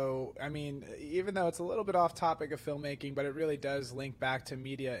also, even though it's a little bit off topic of filmmaking, but it really does link back to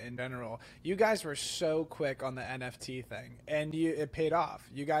media in general, you guys were so quick on the NFT thing, and it paid off.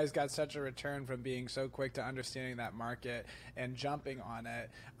 You guys got such a return from being so quick to understanding that market and jumping on it.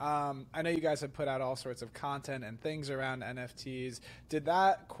 I know you guys have put out all sorts of content and things around NFTs. Did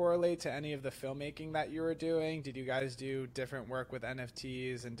that correlate to any of the filmmaking that you were doing? Did you guys do different work with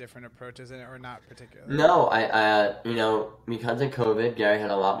NFTs and different approaches in it, or not particularly? No, because of COVID, Gary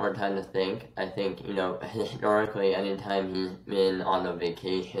had a lot more time to think. I think, historically, anytime he's been on a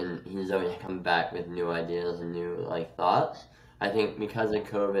vacation, he's always come back with new ideas and new, thoughts. I think because of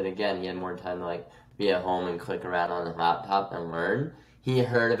COVID, again, he had more time to, be at home and click around on his laptop and learn. He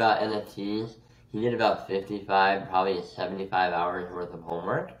heard about NFTs. he did about 55, probably 75 hours worth of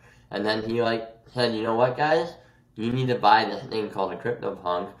homework. And then he said, you know what, guys? You need to buy this thing called a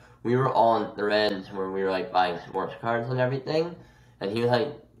CryptoPunk. We were all in threads where we were buying sports cards and everything. And he was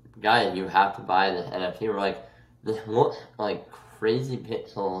like, guys, you have to buy this NFT. We're like, this looks like crazy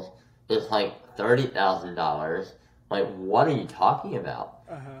pixels. It's $30,000. What are you talking about?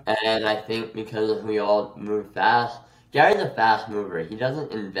 And I think because we all move fast, Gary's a fast mover. He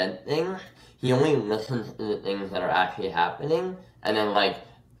doesn't invent things. He only listens to the things that are actually happening. And then,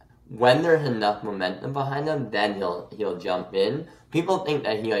 when there's enough momentum behind him, then he'll jump in. People think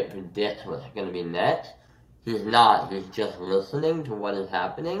that he predicts what's going to be next. He's not. He's just listening to what is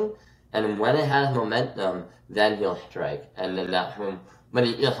happening, and when it has momentum, then he'll strike. And then that's when. But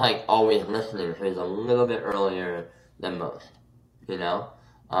he's just always listening, so he's a little bit earlier than most. So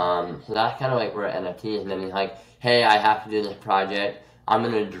that's kind of where NFT is. And then he's like, hey, I have to do this project. I'm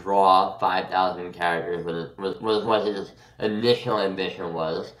gonna draw 5,000 characters. Was what his initial ambition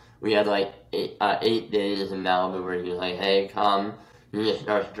was. We had 8 days in Malibu where he was like, hey, come. He just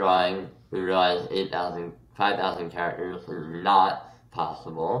starts drawing. We realized 5,000 characters is not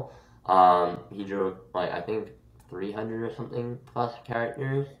possible. He drew I think 300 or something plus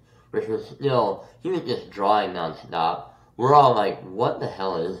characters, which was still, he was just drawing nonstop. We're all what the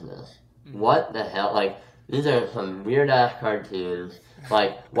hell is this? What the hell? These are some weird ass cartoons.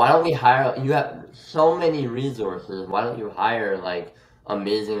 Why don't we hire, you have so many resources, why don't you hire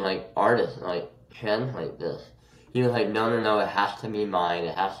amazing artists translate this? He was like, no, it has to be mine,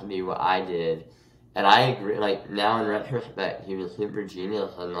 it has to be what I did. And I agree, now in retrospect, he was super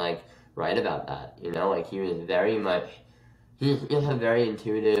genius and right about that, he was very much, he's just a very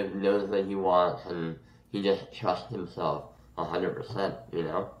intuitive, knows what he wants, and he just trusts himself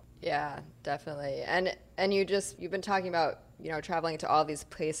 100%, Yeah, definitely. And you've been talking about, traveling to all these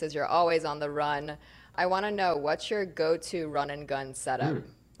places, you're always on the run. I want to know, what's your go-to run and gun setup?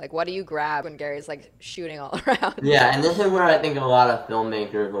 What do you grab when Gary's shooting all around? Yeah, and this is where I think a lot of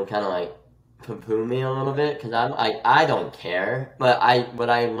filmmakers will kind of poo-poo me a little bit, because I don't care, but what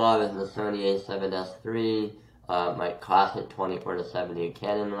I love is the Sony A7S III, my classic 24-70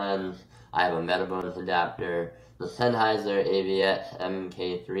 Canon lens. I have a Metabones adapter. The Sennheiser AVX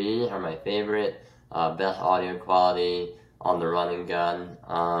MK3 are my favorite, best audio quality on the run and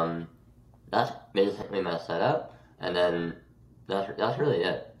gun. That's basically my setup, and then that's really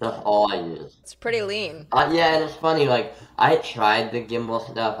it. That's all I use. It's pretty lean. Yeah, and it's funny, I tried the gimbal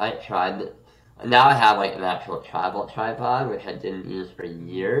stuff, now I have an actual travel tripod, which I didn't use for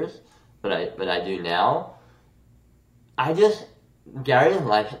years, but I do now. Gary's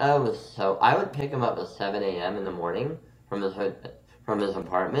lifestyle was so, I would pick him up at 7 a.m. in the morning from his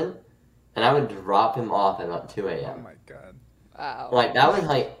apartment, and I would drop him off at 2 a.m. Oh my god. Wow. That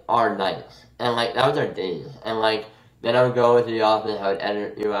was our nights, and that was our days, and then I would go to the office, I would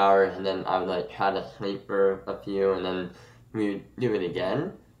edit a few hours, and then I would try to sleep for a few, and then we would do it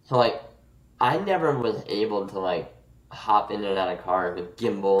again. So I never was able to hop in and out of cars with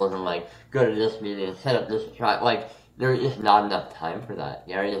gimbals and go to this meeting, set up this shot. There was just not enough time for that.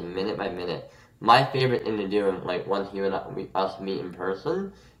 Gary is minute by minute. My favorite thing to do, once us meet in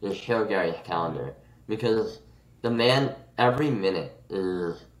person, is show Gary's calendar, because the man every minute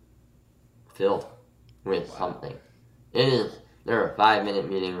is filled with something. There are 5-minute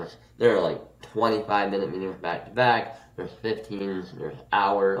meetings. There are 25-minute meetings back to back. There's 15s. There's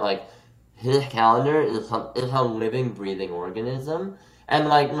hours. His calendar is a living, breathing organism. And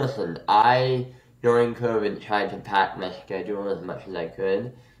listen, during COVID, tried to pack my schedule as much as I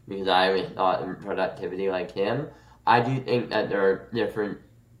could, because I always thought in productivity like him. I do think that there are different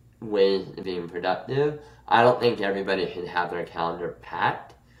ways of being productive. I don't think everybody should have their calendar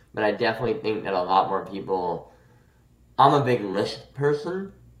packed, but I definitely think that a lot more people. I'm a big list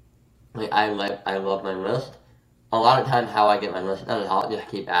person. I love my list. A lot of times, how I get my list done is I'll just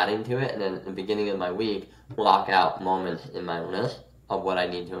keep adding to it, and then at the beginning of my week, block out moments in my list of what I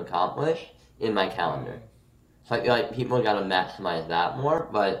need to accomplish in my calendar. So people gotta maximize that more,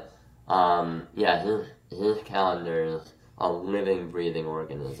 but yeah, his calendar is a living, breathing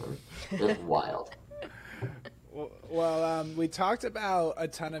organism. It's wild. Well, we talked about a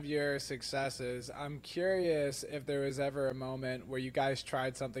ton of your successes. I'm curious if there was ever a moment where you guys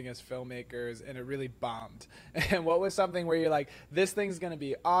tried something as filmmakers and it really bombed. And what was something where you're like, this thing's going to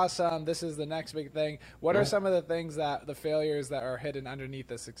be awesome, this is the next big thing? What are some of the things the failures that are hidden underneath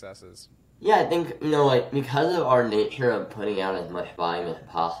the successes? Yeah, I think, because of our nature of putting out as much volume as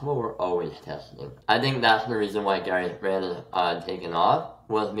possible, we're always testing. I think that's the reason why Gary's brand has taken off,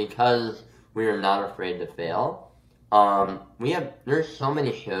 was because we are not afraid to fail. There's so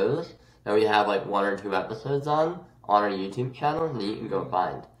many shows that we have like 1 or 2 episodes on our YouTube channel that you can go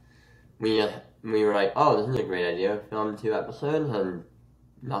find. We were like, oh, this is a great idea. Film 2 episodes and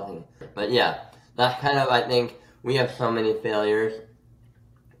nothing. But yeah, that's kind of, I think, we have so many failures.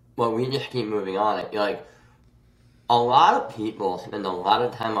 Well, we just keep moving on. I feel like a lot of people spend a lot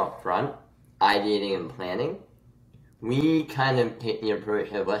of time up front ideating and planning. We kind of take the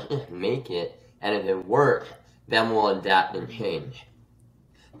approach of let's just make it, and if it works, then we'll adapt and change.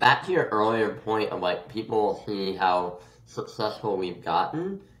 Back to your earlier point of like people see how successful we've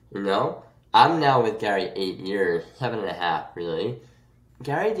gotten, you know? I'm now with Gary 8 years, 7.5 really.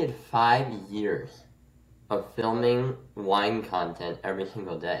 Gary did 5 years of filming wine content every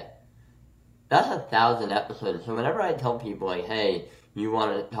single day. That's 1,000 episodes. So whenever I tell people like, hey, you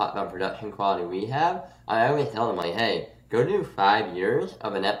want to talk about production quality we have, I always tell them like, hey, go do 5 years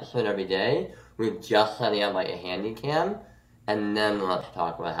of an episode every day with just setting up like a handy cam, and then let's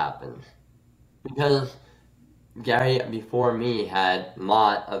talk what happens. Because Gary, before me, had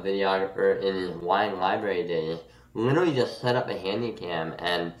Mott, a videographer in his wine library days, literally just set up a handy cam,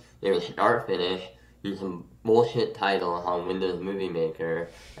 and it was start finish, use some bullshit title on Windows Movie Maker,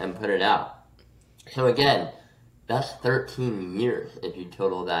 and put it out. So again, that's 13 years if you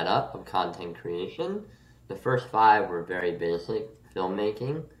total that up of content creation. The first 5 were very basic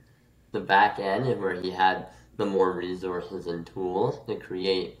filmmaking. The back end is where he had the more resources and tools to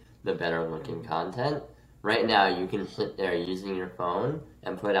create the better looking content. Right now, you can sit there using your phone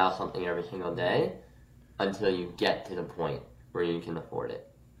and put out something every single day until you get to the point where you can afford it.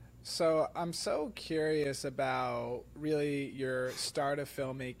 So I'm so curious about really your start of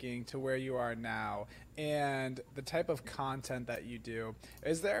filmmaking to where you are now and the type of content that you do.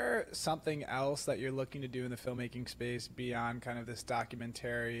 Is there something else that you're looking to do in the filmmaking space beyond kind of this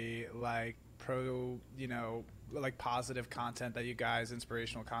documentary, like like positive content that you guys,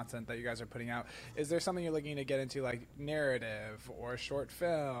 inspirational content that you guys are putting out? Is there something you're looking to get into, like narrative or short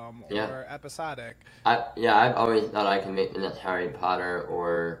film or episodic? I've always thought I can make the next Harry Potter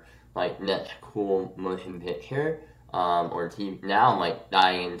or like next cool motion picture or TV. Now I'm like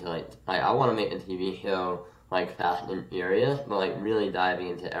diving into like I want to make a TV show like Fast and Furious, but like really diving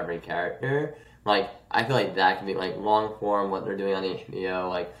into every character. Like I feel like that could be like long form, what they're doing on HBO,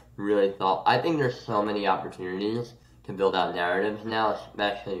 like really thought. I think there's so many opportunities to build out narratives now,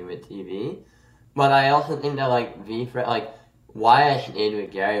 especially with TV. But I also think that like why I stayed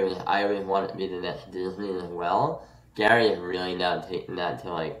with Gary was I always wanted to be the next Disney as well. Gary is really now taking that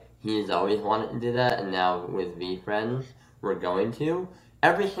to like he's always wanted to do that, and now with V-Friends we're going to.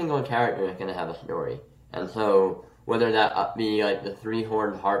 Every single character is going to have a story, and so whether that be like the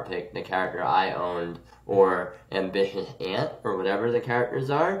 3-horned Harpic, the character I owned, or Ambitious Ant, or whatever the characters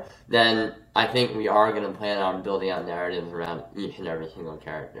are, then I think we are going to plan on building out narratives around each and every single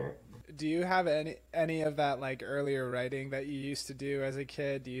character. Do you have any of that like earlier writing that you used to do as a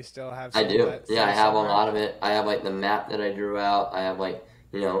kid? Do you still have some I do. of that? Yeah, I have a lot of it. I have like the map that I drew out. I have like,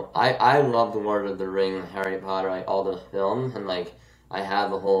 I love the Lord of the Rings, Harry Potter, like all those films, and like I have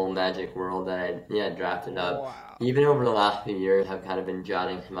the whole magic world that I drafted up. Wow. Even over the last few years, I've kind of been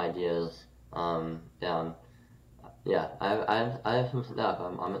jotting some ideas down. Yeah, I have some stuff.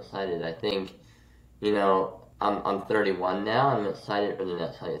 I'm excited. I think, I'm 31 now. I'm excited for the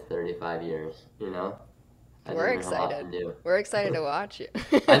next like 35 years. We're excited. We're excited to watch you.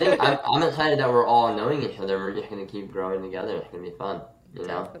 I think I'm excited that we're all knowing each other. We're just gonna keep growing together. It's gonna be fun.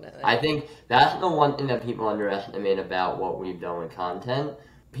 Definitely. I think that's the one thing that people underestimate about what we've done with content.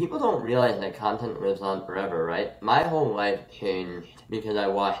 People don't realize that content lives on forever, right? My whole life changed because I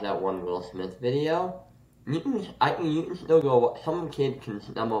watched that one Will Smith video. You can still go. Some kid can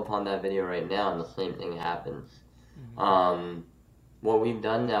stumble upon that video right now, and the same thing happens. Mm-hmm. What we've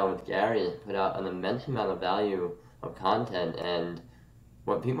done now with Gary is put out an immense amount of value of content, and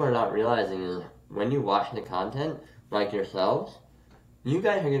what people are not realizing is when you watch the content, like yourselves, you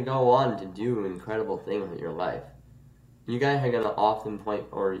guys are going to go on to do incredible things with your life. You guys are going to often point,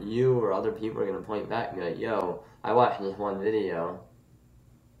 or you or other people are going to point back and be like, yo, I watched this one video,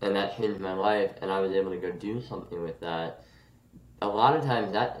 and that changed my life, and I was able to go do something with that. A lot of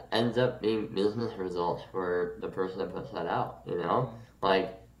times that ends up being business results for the person that puts that out,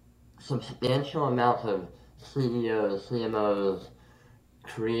 Like, substantial amounts of CEOs, CMOs,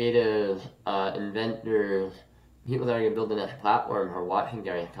 creatives, inventors, people that are going to build the next platform are watching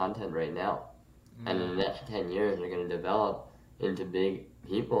Gary's content right now. And in the next 10 years, they're going to develop into big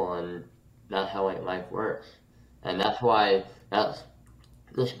people, and that's how life works. And that's why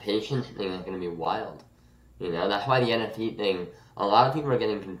this patience thing is going to be wild. That's why the NFT thing, a lot of people are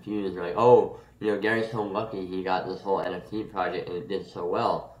getting confused. They're like, oh, Gary's so lucky he got this whole NFT project and it did so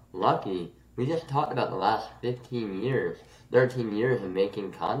well. lucky. We just talked about the last 15 years, 13 years of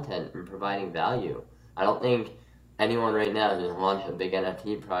making content and providing value. I don't think anyone right now who's launched a big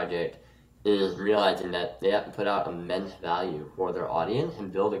NFT project is realizing that they have to put out immense value for their audience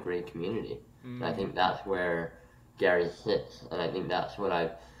and build a great community. And I think that's where Gary sits, and I think that's what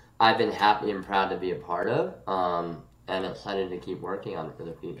I've been happy and proud to be a part of, and excited to keep working on it for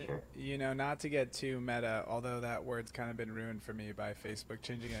the future. You know, not to get too meta, although that word's kind of been ruined for me by Facebook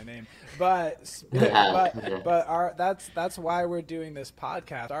changing their name. But that's why we're doing this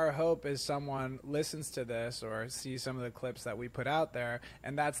podcast. Our hope is someone listens to this or sees some of the clips that we put out there,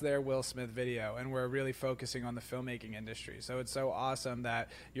 and that's their Will Smith video. And we're really focusing on the filmmaking industry. So it's so awesome that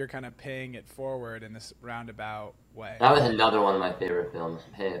you're kind of paying it forward in this roundabout way. That was another one of my favorite films,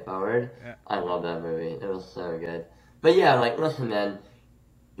 Pay It Forward. Yeah. I love that movie. It was so good. But yeah, like, listen, man,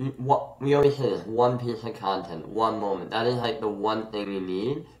 what we always say is one piece of content, one moment. That is, like, the one thing you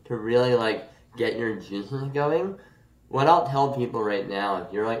need to really, like, get your juices going. What I'll tell people right now,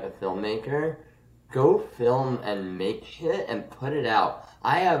 if you're, like, a filmmaker, go film and make shit and put it out.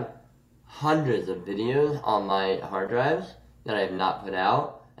 I have hundreds of videos on my hard drives that I have not put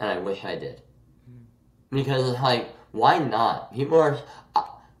out, and I wish I did. Because it's like, why not? People are,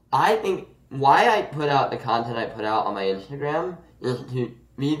 I think, why I put out the content I put out on my Instagram is to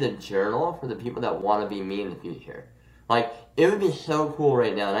be the journal for the people that want to be me in the future. Like, it would be so cool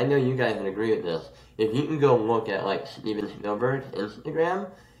right now, and I know you guys would agree with this, if you can go look at, like, Steven Spielberg's Instagram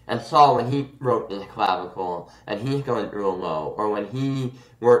and saw when he wrote this clavicle and he's going through a low, or when he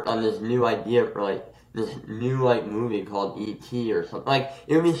worked on this new idea for, like, this new, like, movie called E.T. or something. Like,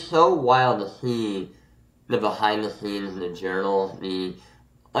 it would be so wild to see the behind the scenes, the journals,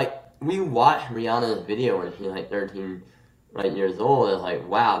 we watched Rihanna's video when she was like 13 years old. It's like,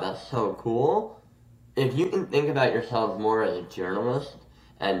 wow, that's so cool. If you can think about yourself more as a journalist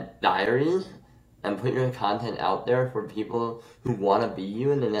and diaries and put your content out there for people who want to be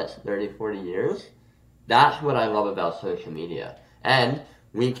you in the next 30, 40 years, that's what I love about social media. And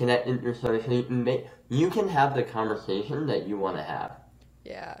we connected through social media. You can have the conversation that you want to have.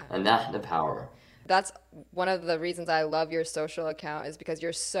 Yeah. And that's the power. That's one of the reasons I love your social account, is because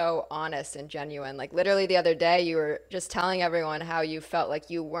you're so honest and genuine. Like, literally the other day, you were just telling everyone how you felt like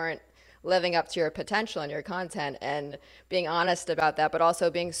you weren't living up to your potential in your content, and being honest about that, but also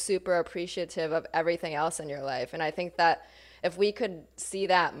being super appreciative of everything else in your life. And I think that if we could see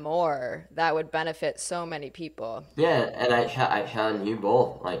that more, that would benefit so many people. Yeah, and I challenge you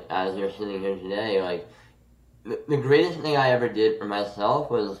both, like, as you're sitting here today, like, the greatest thing I ever did for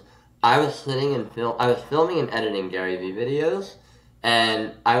myself was I was sitting and I was filming and editing Gary Vee videos,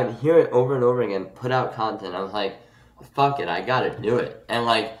 and I would hear it over and over again, put out content. I was like, fuck it, I gotta do it. And,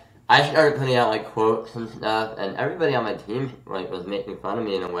 like, I started putting out, like, quotes and stuff, and everybody on my team, like, was making fun of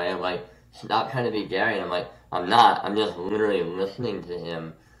me in a way, like, stop trying to be Gary. And I'm like, I'm not. I'm just literally listening to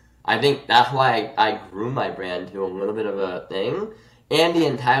him. I think that's why I grew my brand to a little bit of a thing. Andy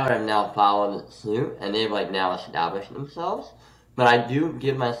and Tyler have now followed suit, and they've, like, now established themselves. But I do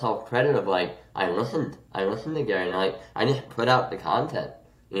give myself credit of, like, I listened to Gary, and, like, I just put out the content,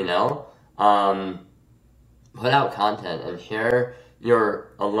 you know? Put out content and share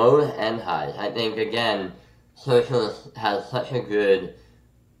your lows and highs. I think, again, social has such a good,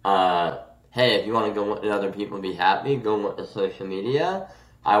 hey, if you want to go let other people be happy, go look at social media.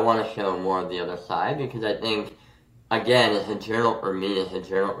 I want to show more of the other side, because I think, again, it's a journal for me, it's a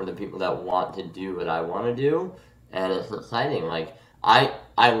journal for the people that want to do what I want to do. And it's exciting. Like, I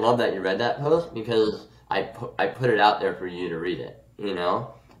love that you read that post, because I put it out there for you to read it. You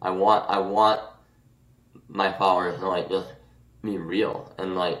know, I want my followers to, like, just be real,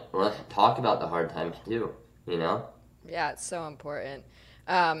 and, like, let's talk about the hard times too. You know? Yeah, it's so important.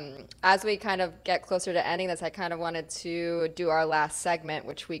 As we kind of get closer to ending this, I kind of wanted to do our last segment,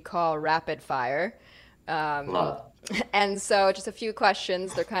 which we call Rapid Fire. Love. And so, just a few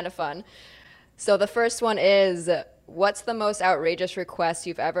questions. They're kind of fun. So the first one is, what's the most outrageous request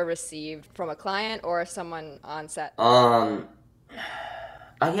you've ever received from a client or someone on set? I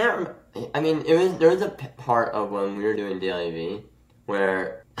can't remember. I mean, there was a part of when we were doing Daily V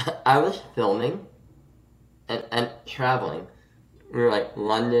where I was filming and traveling. We were, like,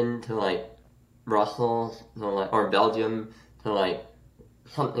 London to, like, Brussels to, like, or Belgium to, like,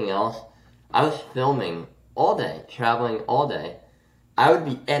 something else. I was filming all day, traveling all day. I would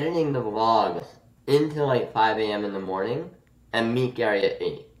be editing the vlogs into, like, 5 a.m. in the morning and meet Gary at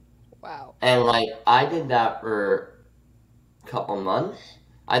 8. Wow. And, like, I did that for a couple months.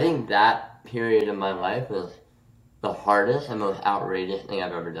 I think that period of my life was the hardest and most outrageous thing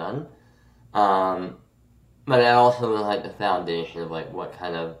I've ever done. but it also was like the foundation of like what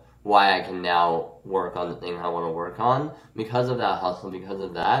kind of why I can now work on the thing I want to work on because of that hustle. Because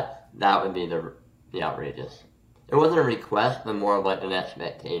of that, that would be the outrageous. It wasn't a request, but more of like an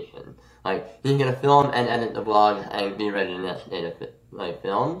expectation. Like he's gonna film and edit the vlog and be ready the next day to like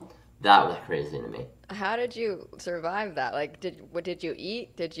film. That was crazy to me. How did you survive that? Like, what did you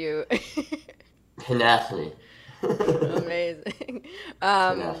eat? Did you? Tenacity. Amazing.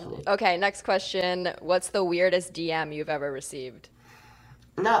 Tenacity. Okay, next question. What's the weirdest DM you've ever received?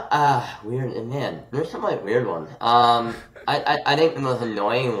 Not weird, and man, there's some like weird ones. I think the most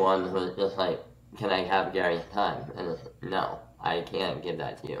annoying one was just like, can I have Gary's time? And it's no, I can't give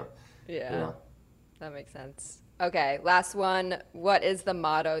that to you. Yeah, You know? that makes sense. Okay, last one. What is the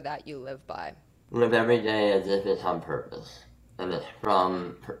motto that you live by? Live every day as if it's on purpose, and it's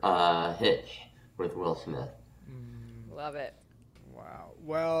from Hitch with Will Smith. Love it. Wow.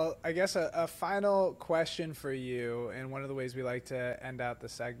 Well, I guess a final question for you, and one of the ways we like to end out the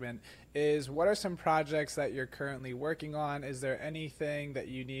segment is, what are some projects that you're currently working on? Is there anything that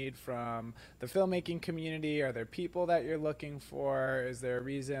you need from the filmmaking community? Are there people that you're looking for? Is there a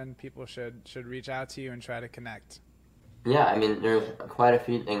reason people should reach out to you and try to connect? Yeah, I mean, there's quite a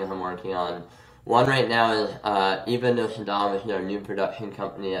few things I'm working on. One right now is Eva No Saddam, which is our new production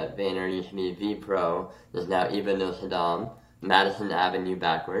company at Vayner. Used to be V-Pro, is now Eva No Saddam, Madison Avenue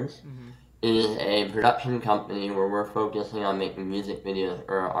backwards. It is a production company where we're focusing on making music videos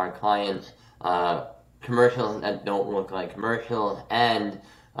for our clients, commercials that don't look like commercials, and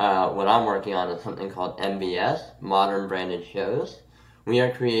what I'm working on is something called MBS, Modern Branded Shows. We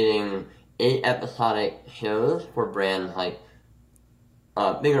are creating 8 episodic shows for brands like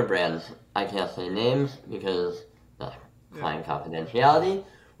bigger brands. I can't say names because that's client confidentiality.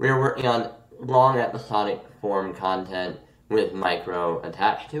 We're working on long episodic form content with micro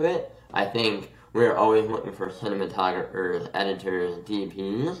attached to it. I think we're always looking for cinematographers, editors,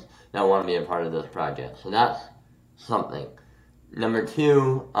 DPs that want to be a part of this project. So that's something. Number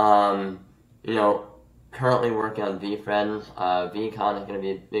 2, currently working on V-Friends. VCon is going to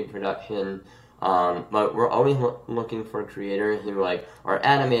be a big production. But we're always looking for creators who like are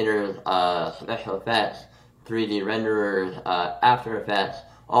animators, special effects, 3D renderers, After Effects,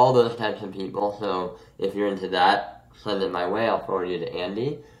 all those types of people. So if you're into that, send it my way. I'll forward you to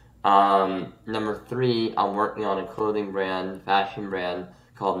Andy. Number 3, I'm working on a clothing brand, fashion brand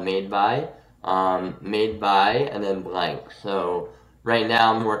called Made By. Made By and then blank. So right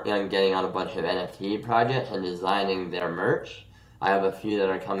now I'm working on getting on a bunch of NFT projects and designing their merch. I have a few that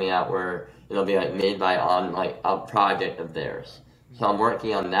are coming out where it'll be like made by on like a project of theirs. So I'm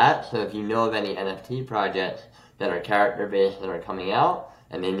working on that. So if you know of any NFT projects that are character based that are coming out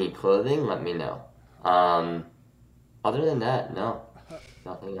and they need clothing, let me know. Other than that, no,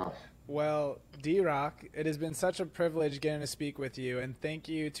 nothing else. Well, D-Rock, it has been such a privilege getting to speak with you, and thank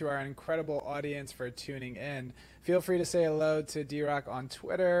you to our incredible audience for tuning in. Feel free to say hello to D-Rock on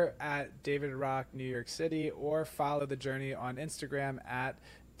Twitter at David Rock New York City, or follow the journey on Instagram at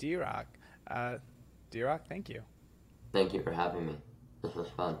D-Rock. D-Rock, thank you. Thank you for having me. This was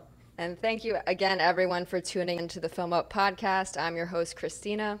fun. And thank you again, everyone, for tuning into the Film Up podcast. I'm your host,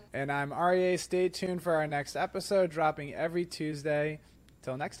 Christina. And I'm Aryeh. Stay tuned for our next episode, dropping every Tuesday.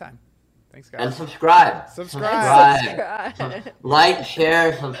 Till next time. Thanks, guys. And subscribe. Subscribe. Like,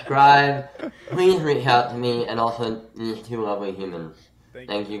 share, subscribe. Please reach out to me and also these 2 lovely humans.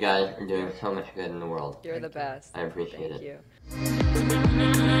 Thank you guys for doing so much good in the world. You're the best. I appreciate it. Thank you.